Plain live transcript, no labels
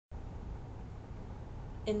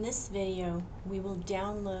In this video, we will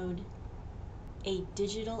download a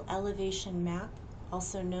digital elevation map,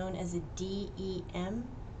 also known as a DEM,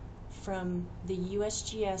 from the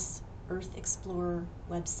USGS Earth Explorer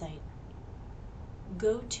website.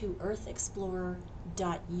 Go to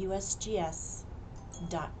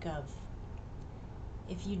earthexplorer.usgs.gov.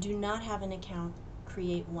 If you do not have an account,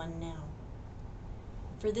 create one now.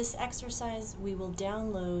 For this exercise, we will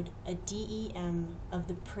download a DEM of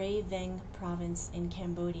the Prey Veng province in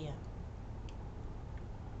Cambodia.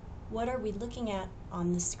 What are we looking at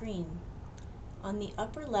on the screen? On the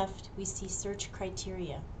upper left, we see search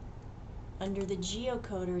criteria. Under the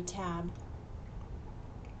Geocoder tab,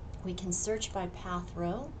 we can search by path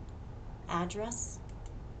row, address.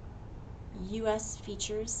 US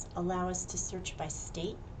features allow us to search by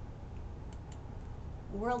state.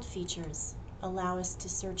 World features allow us to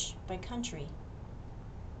search by country.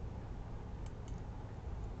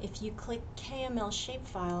 If you click KML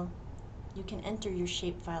shapefile, you can enter your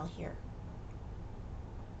shapefile here.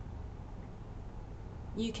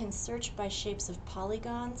 You can search by shapes of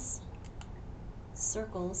polygons,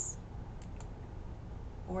 circles,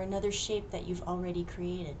 or another shape that you've already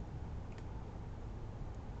created.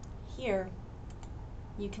 Here,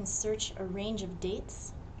 you can search a range of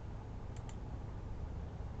dates,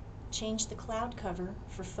 change the cloud cover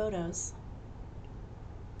for photos,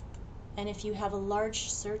 and if you have a large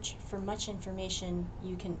search for much information,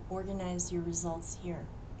 you can organize your results here.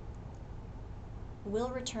 We'll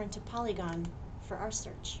return to Polygon for our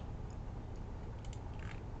search.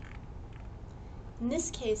 In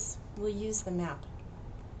this case, we'll use the map.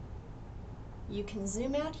 You can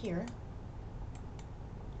zoom out here.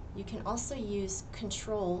 You can also use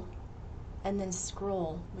Control and then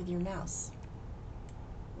scroll with your mouse.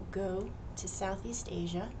 Go to Southeast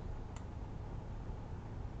Asia.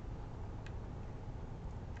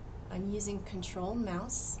 I'm using Control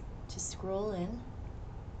mouse to scroll in.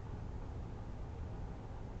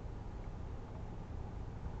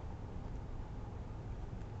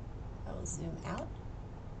 I will zoom out.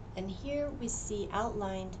 And here we see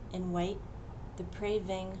outlined in white the Prey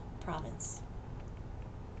Veng province.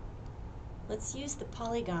 Let's use the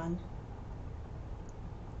polygon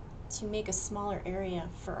to make a smaller area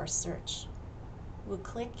for our search. We'll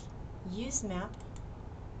click Use Map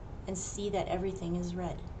and see that everything is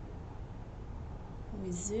red.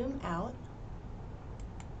 We zoom out.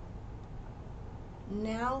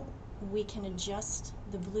 Now we can adjust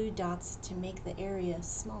the blue dots to make the area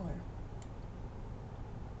smaller.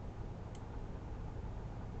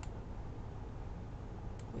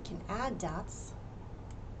 We can add dots.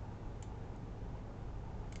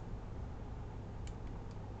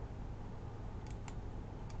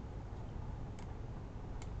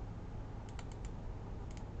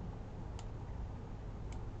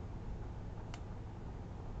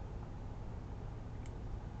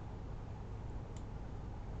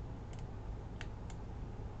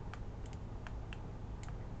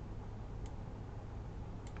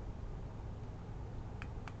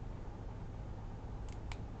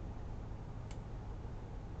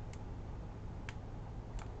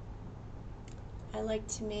 I like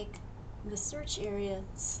to make the search area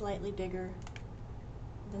slightly bigger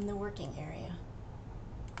than the working area.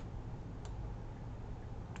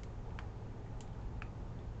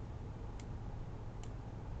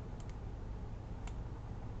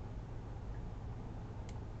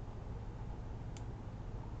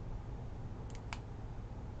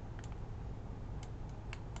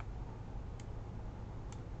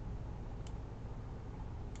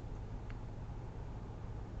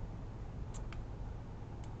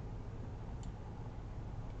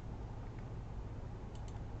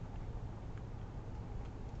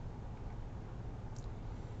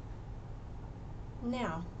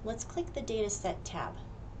 Now, let's click the Dataset tab.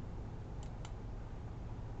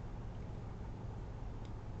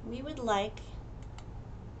 We would like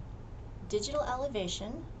digital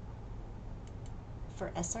elevation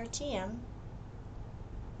for SRTM,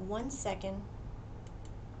 1 second,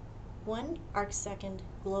 1 arcsecond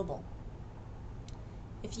global.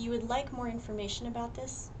 If you would like more information about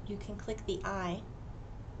this, you can click the I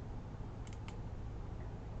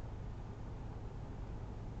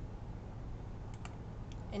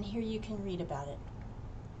and here you can read about it.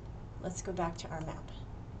 Let's go back to our map.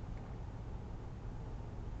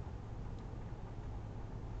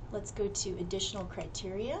 Let's go to additional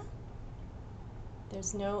criteria.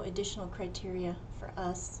 There's no additional criteria for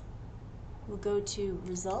us. We'll go to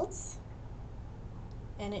results,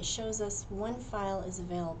 and it shows us one file is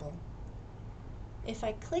available. If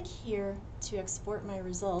I click here to export my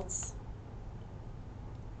results,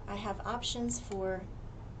 I have options for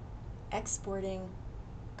exporting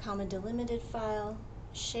comma delimited file,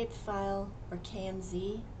 shape file, or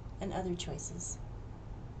KMZ, and other choices.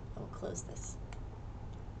 I will close this.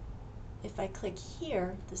 If I click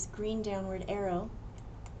here, this green downward arrow,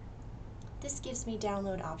 this gives me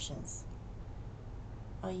download options.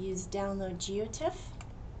 I'll use download GeoTIFF.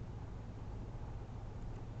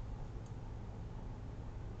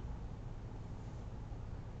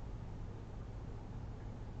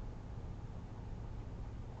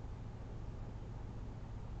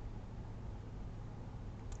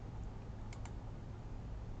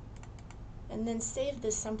 And then save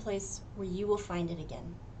this someplace where you will find it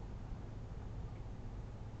again.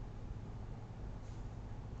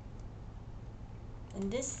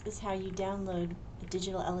 And this is how you download a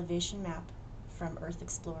digital elevation map from Earth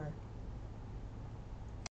Explorer.